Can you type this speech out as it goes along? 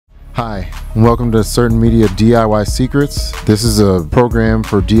Hi, and welcome to Certain Media DIY Secrets. This is a program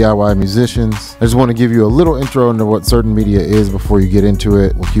for DIY musicians. I just want to give you a little intro into what Certain Media is before you get into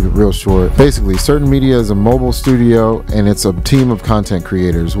it. We'll keep it real short. Basically, Certain Media is a mobile studio and it's a team of content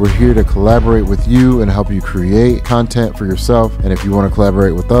creators. We're here to collaborate with you and help you create content for yourself. And if you want to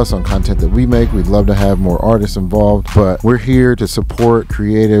collaborate with us on content that we make, we'd love to have more artists involved. But we're here to support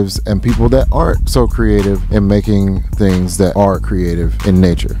creatives and people that aren't so creative in making things that are creative in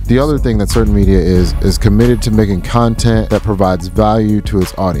nature. The other thing that Certain Media is committed to making content that provides value to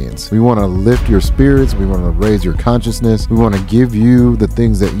its audience. We want to lift your spirits. We want to raise your consciousness. We want to give you the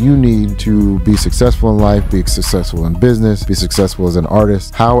things that you need to be successful in life, be successful in business, be successful as an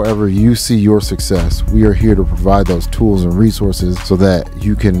artist. However you see your success, we are here to provide those tools and resources so that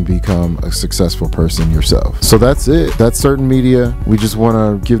you can become a successful person yourself. So that's it. That's Certain Media. We just want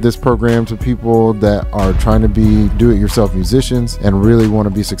to give this program to people that are trying to be do-it-yourself musicians and really want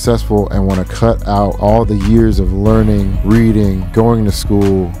to be successful and want to cut out all the years of learning, reading, going to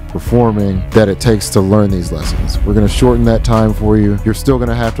school, performing that it takes to learn these lessons. We're going to shorten that time for you. You're still going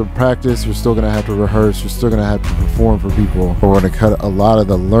to have to practice, you're still going to have to rehearse, you're still going to have to perform for people, but we're going to cut a lot of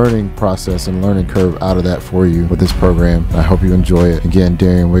the learning process and learning curve out of that for you with this program. I hope you enjoy it. Again,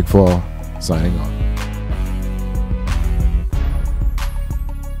 Darian Wigfall signing off.